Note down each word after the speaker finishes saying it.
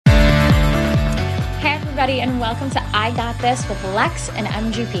everybody, and welcome to I Got This with Lex and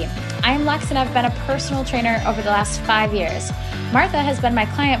MGP. I am Lex, and I've been a personal trainer over the last 5 years. Martha has been my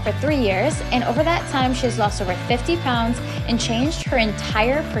client for 3 years, and over that time, she has lost over 50 pounds and changed her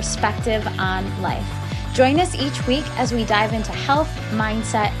entire perspective on life. Join us each week as we dive into health,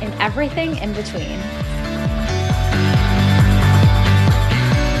 mindset, and everything in between.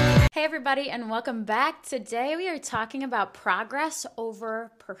 Hey everybody, and welcome back. Today we are talking about progress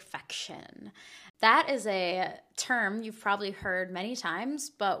over perfection. That is a term you've probably heard many times,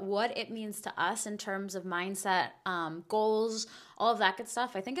 but what it means to us in terms of mindset, goals, all of that good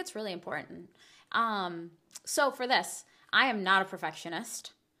stuff, I think it's really important. So for this, I am not a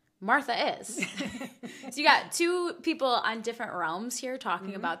perfectionist. Martha is. So you got two people on different realms here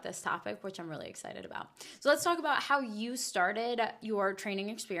talking about this topic, which I'm really excited about. So let's talk about how you started your training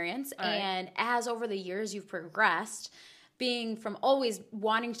experience, and as over the years you've progressed, being from always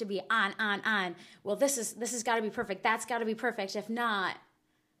wanting to be on. Well, this has got to be perfect. That's got to be perfect. If not,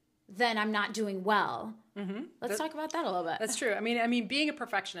 then I'm not doing well. Let's talk about that a little bit. That's true. I mean, being a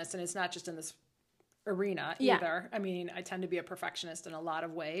perfectionist, and it's not just in this arena either. I mean, I tend to be a perfectionist in a lot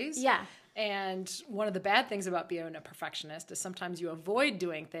of ways. Yeah. And one of the bad things about being a perfectionist is sometimes you avoid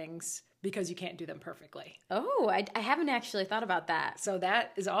doing things because you can't do them perfectly. Oh, I haven't actually thought about that. So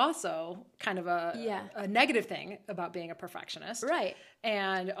that is also kind of a negative thing about being a perfectionist. Right.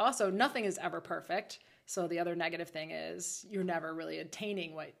 And also, nothing is ever perfect. So the other negative thing is you're never really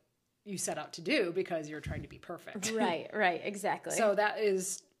attaining what you set out to do because you're trying to be perfect. Right, exactly. So that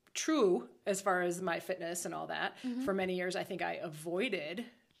is true as far as my fitness and all that. For many years, I think I avoided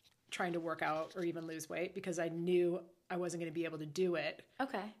trying to work out or even lose weight because I knew I wasn't going to be able to do it.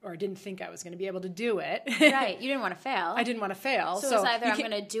 Okay. Or I didn't think I was going to be able to do it. Right. You didn't want to fail. I didn't want to fail. So it's either I'm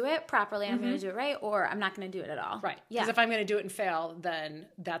going to do it properly and I'm going to do it right, or I'm not going to do it at all. Right. Yeah. Because if I'm going to do it and fail, then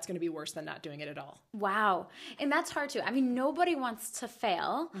that's going to be worse than not doing it at all. Wow. And that's hard too. I mean, nobody wants to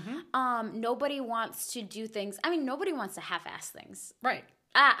fail. Nobody wants to do things. I mean, nobody wants to half-ass things. Right.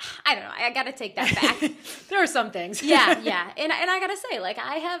 I don't know. I got to take that back. There are some things. Yeah. And I got to say, like,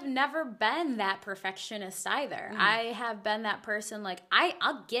 I have never been that perfectionist either. I have been that person, like,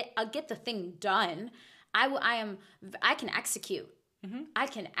 I'll get the thing done. I can execute. I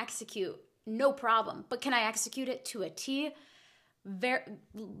can execute, no problem. But can I execute it to a T?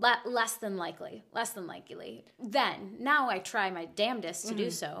 Less than likely. Then, now I try my damnedest to do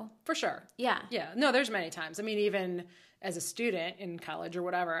so. For sure. Yeah. No, there's many times. I mean, even as a student in college or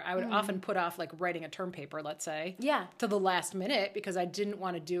whatever, I would often put off like writing a term paper, let's say, to the last minute because I didn't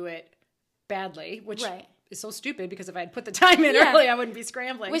want to do it badly, which is so stupid because if I had put the time in early, I wouldn't be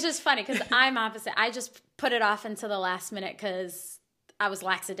scrambling. Which is funny because I'm opposite. I just put it off until the last minute because I was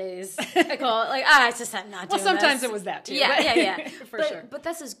lackadaisical. Like, I just am not doing Well, sometimes this. it was that too. Yeah. For sure. But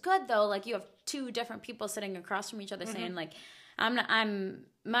this is good though. Like, you have two different people sitting across from each other saying like,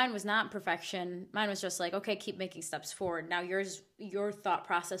 mine was not perfection. Mine was just like, okay, keep making steps forward. Now your thought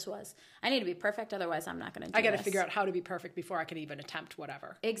process was, I need to be perfect, otherwise I'm not going to do I got to this. figure out how to be perfect before I can even attempt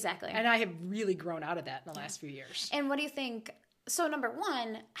whatever. Exactly. And I have really grown out of that in the last few years. And what do you think? So number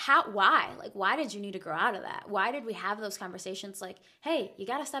one, why did you need to grow out of that? Why did we have those conversations like, hey, you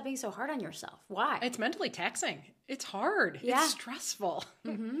got to stop being so hard on yourself? Why? It's mentally taxing. It's hard. Yeah. It's stressful.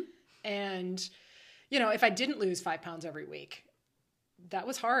 And, if I didn't lose 5 pounds every week, that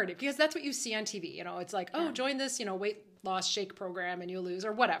was hard because that's what you see on TV. It's like, join this, weight loss shake program and you'll lose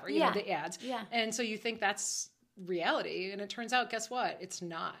or whatever, the ads. Yeah. And so you think that's reality. And it turns out, guess what? It's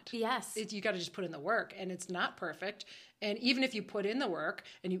not. Yes. You got to just put in the work and it's not perfect. And even if you put in the work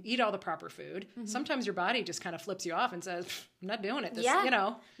and you eat all the proper food, sometimes your body just kind of flips you off and says, I'm not doing it.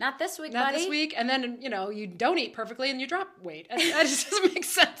 Not this week, not buddy. this week. And then, you don't eat perfectly and you drop weight. And that just doesn't make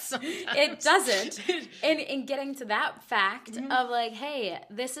sense sometimes. It doesn't. And getting to that fact of like, hey,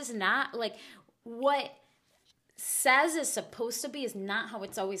 this is not like what says is supposed to be is not how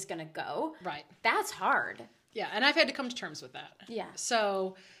it's always going to go. Right. That's hard. Yeah. And I've had to come to terms with that. Yeah.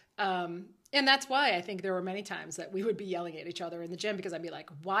 So, and that's why I think there were many times that we would be yelling at each other in the gym because I'd be like,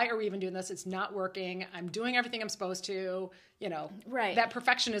 why are we even doing this? It's not working. I'm doing everything I'm supposed to, Right. That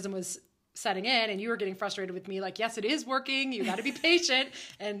perfectionism was setting in and you were getting frustrated with me. Like, yes, it is working. You got to be patient.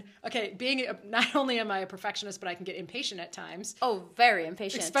 And okay, not only am I a perfectionist, but I can get impatient at times. Oh, very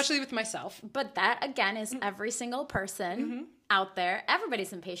impatient. Especially with myself. But that again is every single person out there.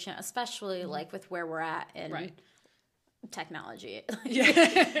 Everybody's impatient, especially like with where we're at in technology.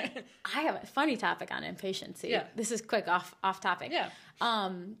 Yeah. I have a funny topic on impatience. Yeah. This is quick off topic. Yeah.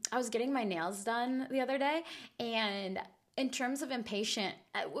 I was getting my nails done the other day, and in terms of impatient,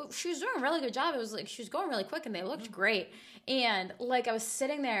 she was doing a really good job. It was like she was going really quick and they looked great. And like I was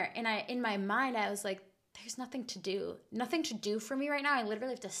sitting there and in my mind I was like, there's nothing to do for me right now. I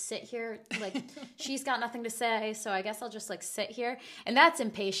literally have to sit here. Like, she's got nothing to say, so I guess I'll just like sit here. And that's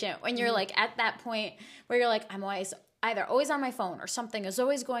impatient when you're like at that point where you're like, I'm always on my phone, or something is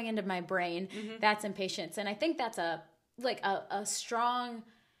always going into my brain. That's impatience. And I think that's a strong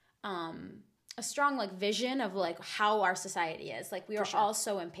like vision of like how our society is. Like, we are all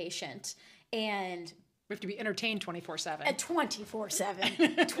so impatient, and we have to be entertained 24/7.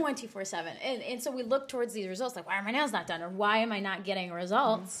 24/7. 24/7. And so we look towards these results, like, why are my nails not done? Or why am I not getting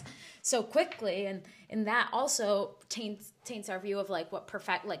results so quickly? And that also taints our view of like what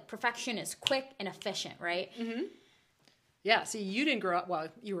perfection is quick and efficient, right? Yeah, see, you didn't grow up, well,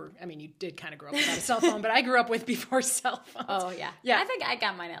 you did kind of grow up without a cell phone, but I grew up with before cell phones. Oh, yeah. Yeah. I think I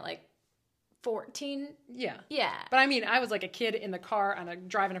got mine at like 14. Yeah. Yeah. But I mean, I was like a kid in the car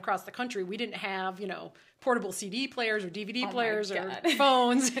driving across the country. We didn't have, portable CD players or DVD players or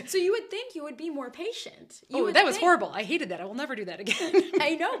phones. So you would think you would be more patient. That was horrible. I hated that. I will never do that again.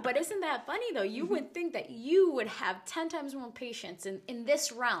 I know, but isn't that funny though? You would think that you would have 10 times more patience in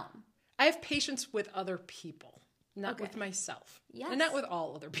this realm. I have patience with other people. Not with myself. Yes. And not with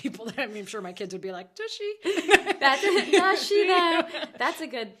all other people. I'm sure my kids would be like, does she? Does she though? That's a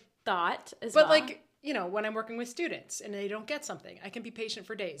good thought as well. But like, when I'm working with students and they don't get something, I can be patient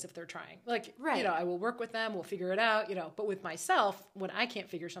for days if they're trying. Like, I will work with them, we'll figure it out, but with myself, when I can't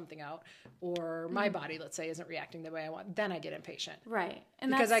figure something out, or my body, let's say, isn't reacting the way I want, then I get impatient. Right.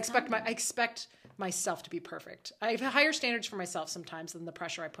 And because I expect myself to be perfect. I have higher standards for myself sometimes than the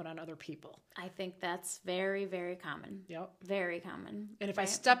pressure I put on other people. I think that's very, very common. Yep. Very common. And if I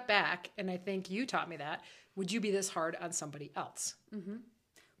step back, and I think you taught me that, would you be this hard on somebody else? Mm-hmm.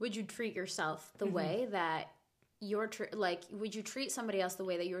 Would you treat yourself the way that would you treat somebody else the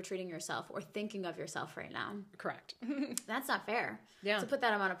way that you're treating yourself or thinking of yourself right now? Correct. That's not fair. Yeah. To put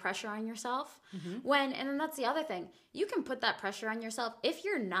that amount of pressure on yourself. And then that's the other thing. You can put that pressure on yourself if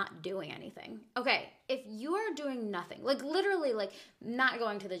you're not doing anything. Okay, if you are doing nothing, like literally like not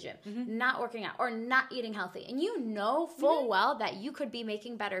going to the gym, not working out, or not eating healthy, and you know full well that you could be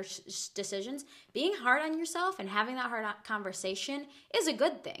making better decisions, being hard on yourself and having that hard conversation is a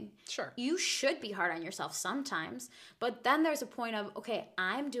good thing. Sure. You should be hard on yourself sometimes, but then there's a point of, okay,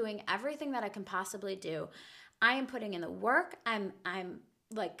 I'm doing everything that I can possibly do. I am putting in the work. I'm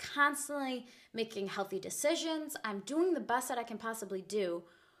like constantly making healthy decisions. I'm doing the best that I can possibly do.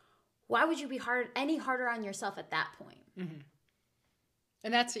 Why would you be any harder on yourself at that point?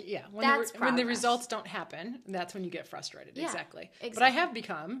 And that's when the results don't happen, that's when you get frustrated. Yeah, exactly. But I have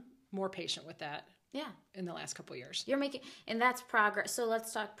become more patient with that. Yeah. In the last couple of years. And that's progress. So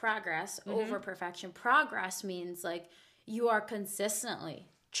let's talk progress over perfection. Progress means like you are consistently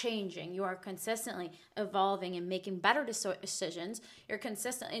changing. You are consistently evolving and making better decisions. You're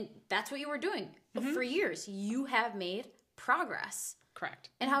consistent. And that's what you were doing for years. You have made progress. Correct.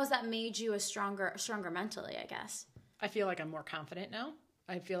 And how has that made you stronger mentally, I guess? I feel like I'm more confident now.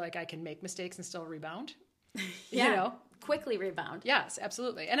 I feel like I can make mistakes and still rebound. Quickly rebound. Yes,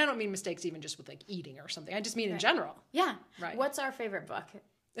 absolutely. And I don't mean mistakes even just with like eating or something. I just mean in general. Yeah. Right. What's our favorite book?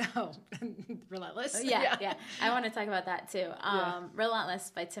 Oh, Relentless. Yeah. I want to talk about that too.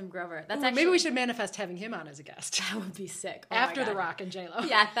 Relentless by Tim Grover. Maybe we should manifest having him on as a guest. That would be sick. After The Rock and J-Lo.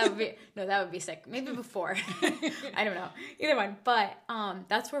 Yeah, that would be sick. Maybe before. I don't know. Either one. But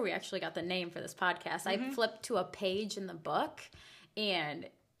that's where we actually got the name for this podcast. I flipped to a page in the book, and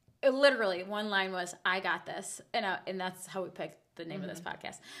literally one line was, "I got this," and that's how we picked the name of this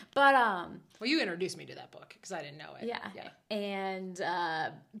podcast. But well, you introduced me to that book because I didn't know it. Yeah. And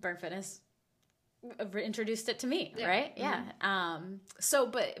Burn Fitness introduced it to me, right? Yeah. So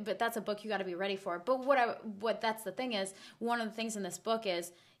but that's a book you got to be ready for. But what that's the thing is, one of the things in this book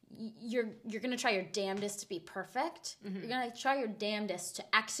is you're going to try your damnedest to be perfect. You're going to try your damnedest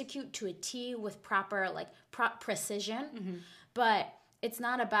to execute to a T with proper precision. But it's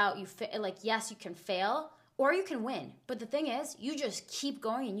not about yes, you can fail or you can win. But the thing is, you just keep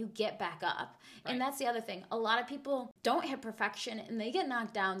going and you get back up. Right. And that's the other thing. A lot of people don't hit perfection and they get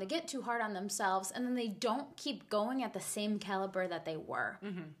knocked down. They get too hard on themselves and then they don't keep going at the same caliber that they were.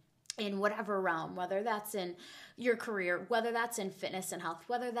 In whatever realm, whether that's in your career, whether that's in fitness and health,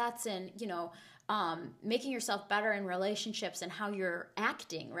 whether that's in, making yourself better in relationships and how you're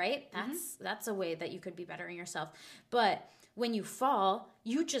acting, right? That's a way that you could be bettering yourself. But when you fall,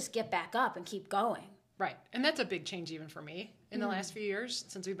 you just get back up and keep going. Right. And that's a big change even for me in the last few years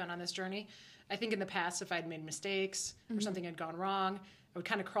since we've been on this journey. I think in the past, if I'd made mistakes or something had gone wrong, I would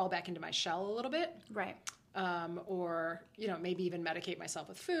kind of crawl back into my shell a little bit. Right. or, maybe even medicate myself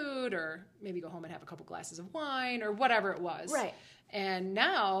with food, or maybe go home and have a couple glasses of wine, or whatever it was. Right. And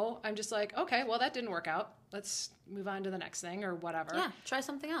now I'm just like, okay, well, that didn't work out. Let's move on to the next thing or whatever. Yeah, try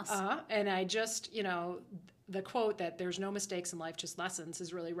something else. And I just, the quote that there's no mistakes in life, just lessons,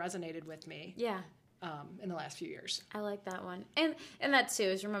 has really resonated with me. Yeah. In the last few years. I like that one. And that too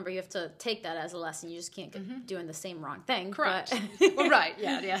is, remember, you have to take that as a lesson. You just can't get doing the same wrong thing. Correct. Well, right.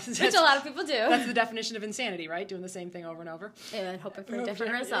 Yeah. Which a lot of people do. That's the definition of insanity, right? Doing the same thing over and over. And then hoping for a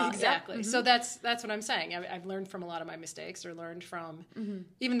different result. Exactly. Yep. So that's what I'm saying. I've learned from a lot of my mistakes, or learned from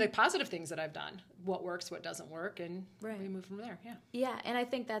even the positive things that I've done. What works, what doesn't work, and we move from there. Yeah. Yeah. And I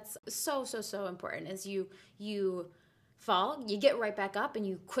think that's so important, is you fall, you get right back up, and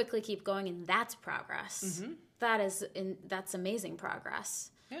you quickly keep going, and that's progress. That's amazing progress.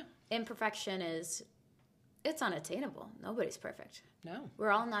 Yeah. Imperfection it's unattainable. Nobody's perfect. No.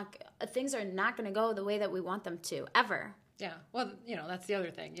 We're all not, things are not going to go the way that we want them to, ever. Yeah. Well, that's the other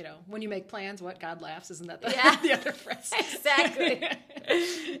thing. When you make plans, what, God laughs? Isn't that the other phrase? Exactly.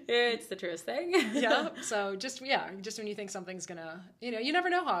 It's the truest thing. Yeah. So just when you think something's going to, you never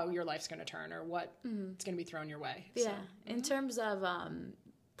know how your life's going to turn, or what it's going to be thrown your way. Yeah. So. In terms of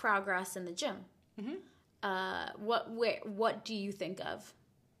progress in the gym, what do you think of?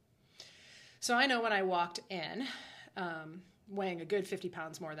 So I know when I walked in, weighing a good 50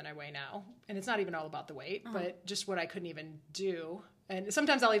 pounds more than I weigh now. And it's not even all about the weight, but just what I couldn't even do. And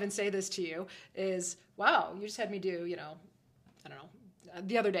sometimes I'll even say this to you is, wow, you just had me do, I don't know,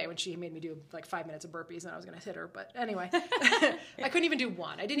 the other day when she made me do like 5 minutes of burpees, and I was going to hit her. But anyway, I couldn't even do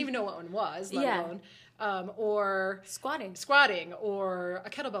one. I didn't even know what one was, let alone. Or squatting, or a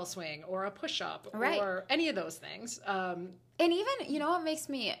kettlebell swing, or a push-up, or any of those things. And even, what makes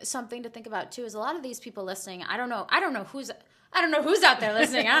me something to think about too is a lot of these people listening, I don't know who's out there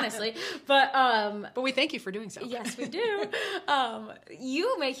listening, honestly, but we thank you for doing so. Yes, we do.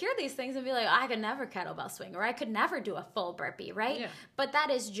 You may hear these things and be like, I could never kettlebell swing, or I could never do a full burpee, right? Yeah. But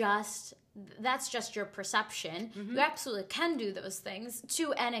that's just your perception. You absolutely can do those things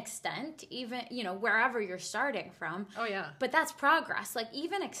to an extent, even, wherever you're starting from. Oh, yeah. But that's progress. Like,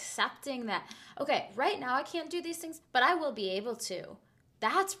 even accepting that, okay, right now I can't do these things, but I will be able to.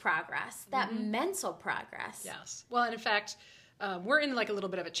 That's progress. That mental progress. Yes. Well, and in fact, we're in like a little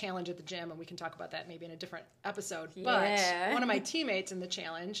bit of a challenge at the gym, and we can talk about that maybe in a different episode. Yeah. But one of my teammates in the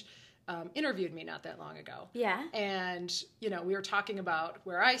challenge interviewed me not that long ago. Yeah. And, we were talking about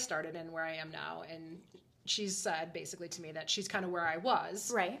where I started and where I am now. And she said basically to me that she's kind of where I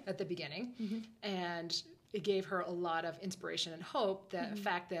was at the beginning. And it gave her a lot of inspiration and hope, that the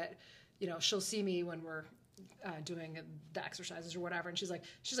fact that, she'll see me when we're doing the exercises or whatever, and she's like,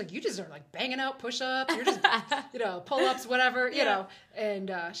 you just are like banging out push-ups, you're just, pull-ups, whatever,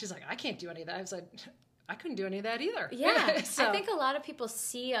 and she's like, I can't do any of that. I was like, I couldn't do any of that either. Yeah. So, I think a lot of people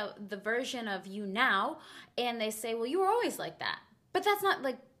see the version of you now, and they say, well, you were always like that. But that's not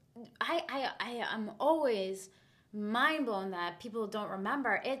like, I'm always mind blown that people don't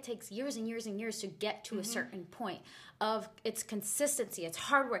remember. It takes years and years and years to get to a certain point of its consistency, it's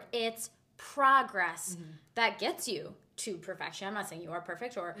hard work, it's progress that gets you to perfection. I'm not saying you are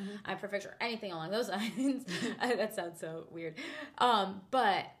perfect, or I'm perfect, or anything along those lines. That sounds so weird.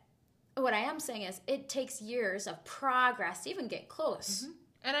 But what I am saying is it takes years of progress to even get close.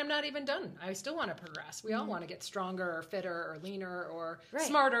 And I'm not even done. I still want to progress. We all want to get stronger, or fitter, or leaner, or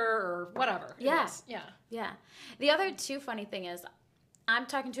smarter, or whatever. Yeah. Yeah. Yeah. The other too funny thing is, I'm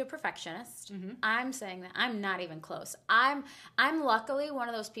talking to a perfectionist. I'm saying that I'm not even close. I'm luckily one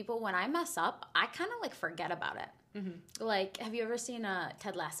of those people, when I mess up, I kind of like forget about it. Like, have you ever seen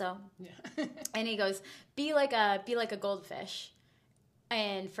Ted Lasso? Yeah. And he goes, be like a goldfish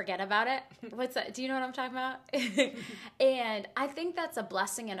and forget about it. What's that? Do you know what I'm talking about? And I think that's a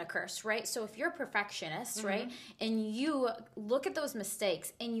blessing and a curse, right? So if you're a perfectionist, right, and you look at those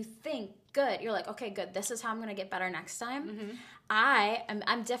mistakes and you think, good, you're like, okay, good, this is how I'm going to get better next time.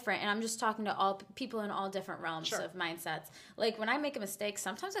 I'm different, and I'm just talking to all people in all different realms of mindsets. Like, when I make a mistake,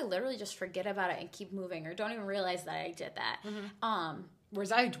 sometimes I literally just forget about it and keep moving, or don't even realize that I did that.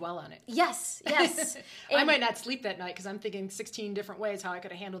 Whereas I dwell on it. Yes. I might not sleep that night because I'm thinking 16 different ways how I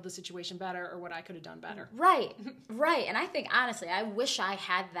could have handled the situation better, or what I could have done better. Right. And I think, honestly, I wish I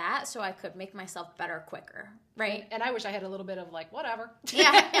had that so I could make myself better quicker. Right. And I wish I had a little bit of like, whatever.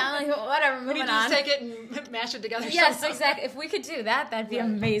 Yeah, like, whatever, moving on. Just take it and mash it together. Yes, somehow. Exactly. If we could do that, that'd be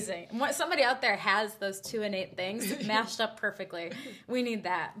amazing. Somebody out there has those 2 innate things mashed up perfectly. We need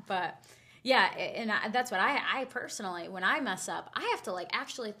that. But yeah, and that's what I personally, when I mess up, I have to like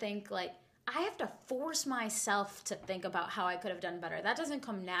actually think, like, I have to force myself to think about how I could have done better. That doesn't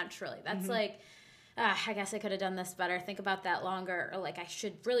come naturally. That's like, I guess I could have done this better. Think about that longer. Or like I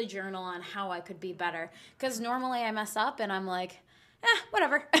should really journal on how I could be better. Because normally I mess up and I'm like,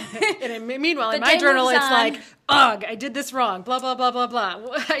 whatever. And meanwhile, in my journal, it's like, ugh, I did this wrong. Blah, blah, blah, blah,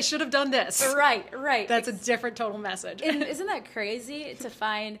 blah. I should have done this. Right. That's a different total message. And isn't that crazy to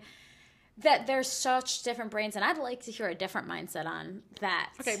find that there's such different brains? And I'd like to hear a different mindset on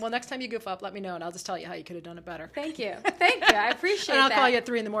that. Okay, well, next time you goof up, let me know, and I'll just tell you how you could have done it better. Thank you. I appreciate that. And I'll call you at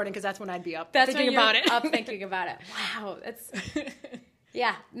 3 a.m. because that's when I'd be up thinking about it. Up thinking about it. Wow, that's...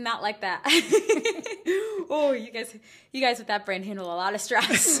 Yeah, not like that. Oh, you guys with that brain handle a lot of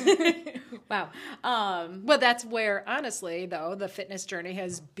stress. Wow. Well, that's where, honestly, though, the fitness journey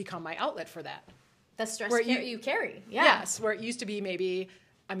has become my outlet for that. The stress you carry. Yeah. Yes, where it used to be maybe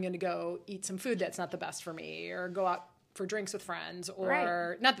I'm going to go eat some food that's not the best for me, or go out for drinks with friends,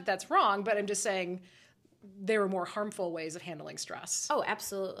 or not that that's wrong, but I'm just saying there were more harmful ways of handling stress. Oh,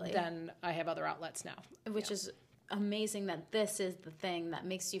 absolutely. Than I have other outlets now. Which is amazing that this is the thing that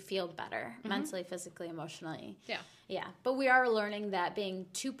makes you feel better mentally, physically, emotionally. Yeah. But we are learning that being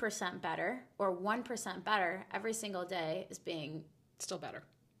 2% better or 1% better every single day is being still better.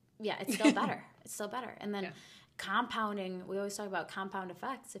 Yeah, it's still better. It's still better. And then compounding, we always talk about compound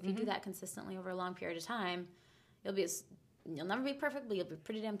effects. If you do that consistently over a long period of time, you'll never be perfect, but you'll be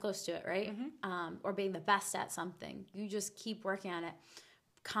pretty damn close to it, right? Or being the best at something. You just keep working on it.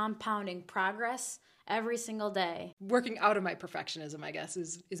 Compounding progress every single day. Working out of my perfectionism, I guess,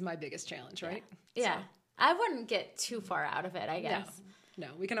 is my biggest challenge, right? Yeah. So. I wouldn't get too far out of it, I guess. No,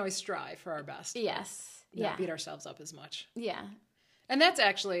 we can always strive for our best. Yes. Not beat ourselves up as much. Yeah. And that's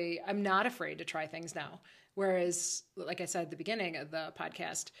actually, I'm not afraid to try things now. Whereas, like I said at the beginning of the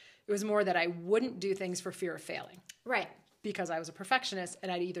podcast, it was more that I wouldn't do things for fear of failing. Right. Because I was a perfectionist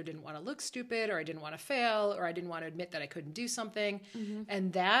and I either didn't want to look stupid, or I didn't want to fail, or I didn't want to admit that I couldn't do something.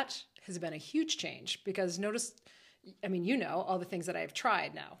 And that has been a huge change, because notice, I mean, all the things that I've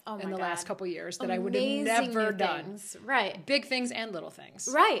tried now in the last couple of years that I would have never done. Right. Big things and little things.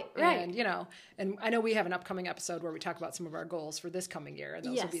 Right. And, and I know we have an upcoming episode where we talk about some of our goals for this coming year. And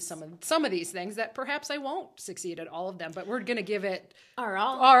those will be some of these things that perhaps I won't succeed at all of them, but we're going to give it our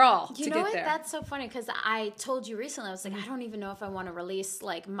all to get there. That's so funny, because I told you recently, I was like, I don't even know if I want to release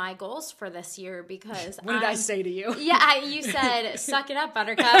like my goals for this year, because what did I say to you? Yeah, you said, suck it up,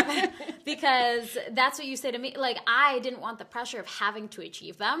 Buttercup, because that's what you say to me. Like, I didn't want the pressure of having to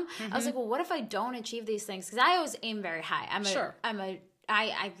achieve them. I was like, well, what if I don't achieve these things? Because I always aim very high.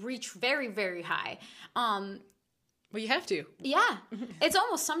 I reach very, very high. Well, you have to. Yeah. It's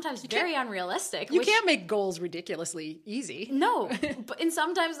almost sometimes very unrealistic. You can't make goals ridiculously easy. No. And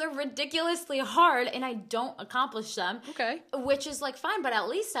sometimes they're ridiculously hard and I don't accomplish them. Okay. Which is like fine, but at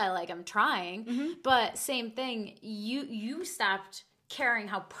least I'm trying. But same thing, you stopped caring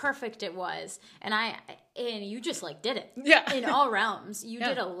how perfect it was, and you just like did it. Yeah. In all realms. You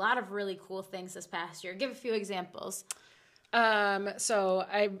did a lot of really cool things this past year. Give a few examples. So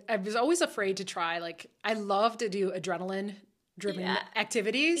I was always afraid to try, like, I love to do adrenaline driven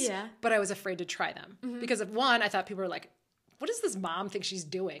activities, but I was afraid to try them because of one, I thought people were like, what does this mom think she's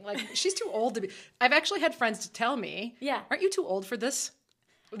doing? Like, she's too old to be. I've actually had friends to tell me, aren't you too old for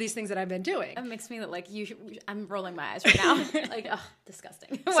these things that I've been doing? It makes me like I'm rolling my eyes right now. Like, oh,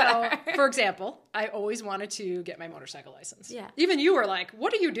 disgusting. So, for example, I always wanted to get my motorcycle license. Yeah. Even you were like,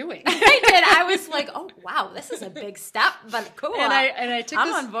 what are you doing? I did. I was like, oh, wow, this is a big step, but cool. And I took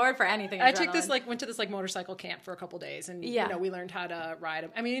I'm on board for anything. I took this, went to this motorcycle camp for a couple days, and we learned how to ride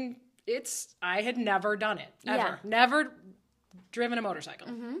them. I mean, I had never done it, ever. Never driven a motorcycle.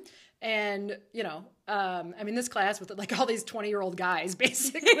 And, this class with like all these 20-year-old guys,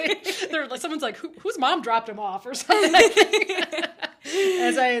 basically, they're like, someone's like, whose mom dropped him off or something?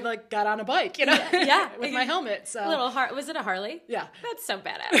 As I like got on a bike, with my helmet. So was it a Harley? Yeah. That's so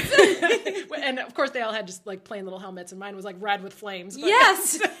badass. And of course they all had just like plain little helmets, and mine was like red with flames. But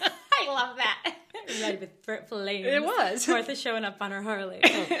yes. I love that. Red with flames. It was. Martha showing up on her Harley.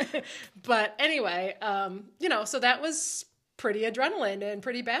 Oh. But anyway, so that was pretty adrenaline and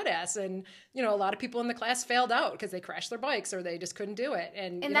pretty badass. And, a lot of people in the class failed out because they crashed their bikes or they just couldn't do it.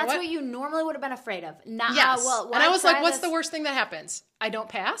 And that's what you normally would have been afraid of. Yes. And I was like, what's the worst thing that happens? I don't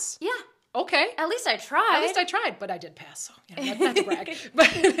pass? Yeah. Okay. At least I tried. But I did pass. So, that's a brag.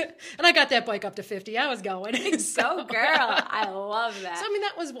 And I got that bike up to 50. I was going. So, girl, I love that. So,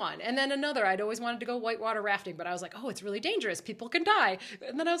 that was one. And then another, I'd always wanted to go whitewater rafting, but I was like, oh, it's really dangerous. People can die.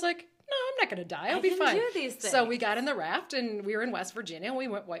 And then I was like, no, I'm not going to die. I'll be fine. Do these things. So we got in the raft and we were in West Virginia and we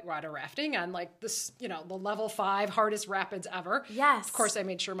went whitewater rafting on like this, the level 5 hardest rapids ever. Yes. Of course, I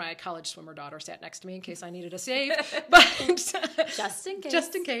made sure my college swimmer daughter sat next to me in case I needed a save, but just in case.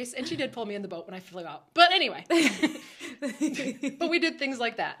 Just in case. And she did pull me in the boat when I flew out. But anyway, but we did things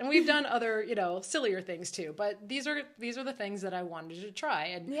like that. And we've done other, sillier things too. But these are the things that I wanted to try.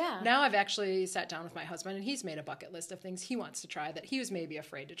 And now I've actually sat down with my husband and he's made a bucket list of things he wants to try that he was maybe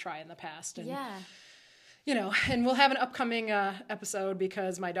afraid to try in the past. And, and we'll have an upcoming episode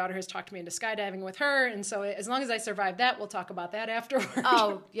because my daughter has talked me into skydiving with her. And so as long as I survive that, we'll talk about that afterward.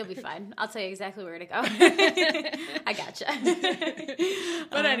 Oh, you'll be fine. I'll tell you exactly where to go. I gotcha.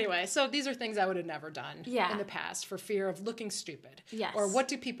 But anyway, so these are things I would have never done in the past for fear of looking stupid. Yes. Or what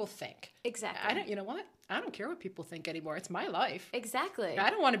do people think? Exactly. You know what? I don't care what people think anymore. It's my life. Exactly. I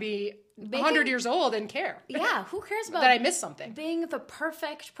don't want to be 100 years old and care. Yeah, who cares about that I missed something? Being the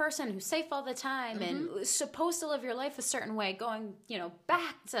perfect person who's safe all the time and supposed to live your life a certain way, going,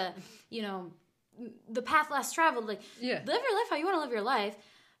 back to, the path less traveled. Like, live your life how you want to live your life.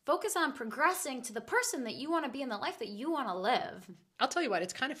 Focus on progressing to the person that you want to be in the life that you want to live. I'll tell you what,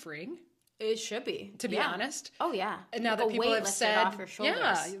 it's kind of freeing. It should be. To be honest. Oh, yeah. And now that people have said,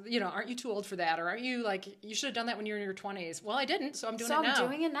 aren't you too old for that? Or aren't you you should have done that when you were in your 20s. Well, I didn't, so I'm doing it now. So I'm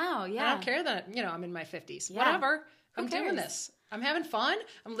doing it now, yeah. I don't care that, I'm in my 50s. Yeah. Whatever. I'm doing this. I'm having fun.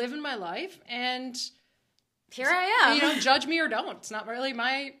 I'm living my life. And here I am. Judge me or don't. It's not really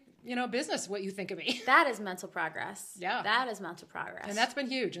my, business what you think of me. That is mental progress. Yeah. That is mental progress. And that's been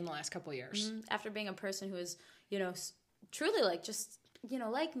huge in the last couple of years. Mm-hmm. After being a person who is, truly just...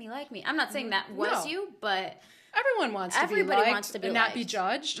 like me. I'm not saying that was you, but everyone wants to be liked and not be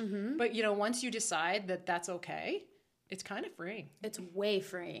judged. Mm-hmm. But once you decide that that's okay, it's kind of freeing. It's way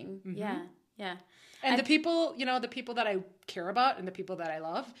freeing. Mm-hmm. Yeah. And the people, the people that I care about and the people that I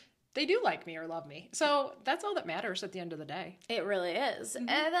love, they do like me or love me. So that's all that matters at the end of the day. It really is. Mm-hmm.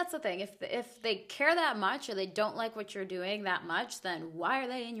 And that's the thing. If they care that much or they don't like what you're doing that much, then why are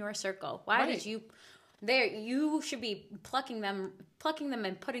they in your circle? Why did you... you should be plucking them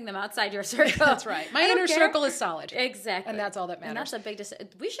and putting them outside your circle. That's right. My inner circle is solid. Exactly. And that's all that matters. And that's a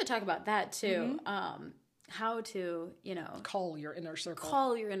big we should talk about that too. Mm-hmm. How to, call your inner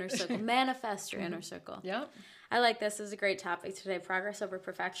circle. Manifest your inner circle. Yeah. I like this. This is a great topic today. Progress over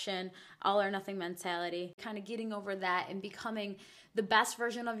perfection, all or nothing mentality. Kind of getting over that and becoming the best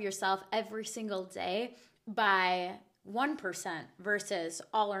version of yourself every single day by 1% versus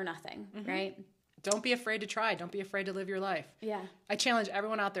all or nothing, right? Don't be afraid to try. Don't be afraid to live your life. Yeah. I challenge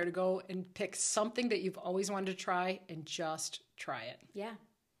everyone out there to go and pick something that you've always wanted to try and just try it. Yeah.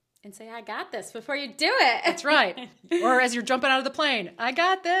 And say, I got this before you do it. That's right. Or as you're jumping out of the plane, I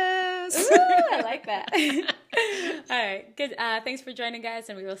got this. Ooh, I like that. All right. Good. Thanks for joining, guys,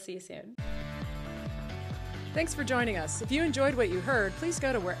 and we will see you soon. Thanks for joining us. If you enjoyed what you heard, please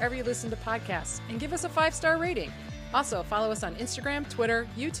go to wherever you listen to podcasts and give us a 5-star rating. Also, follow us on Instagram, Twitter,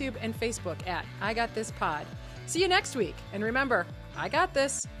 YouTube, and Facebook at I Got This Pod. See you next week. And remember, I got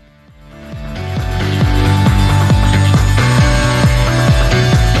this.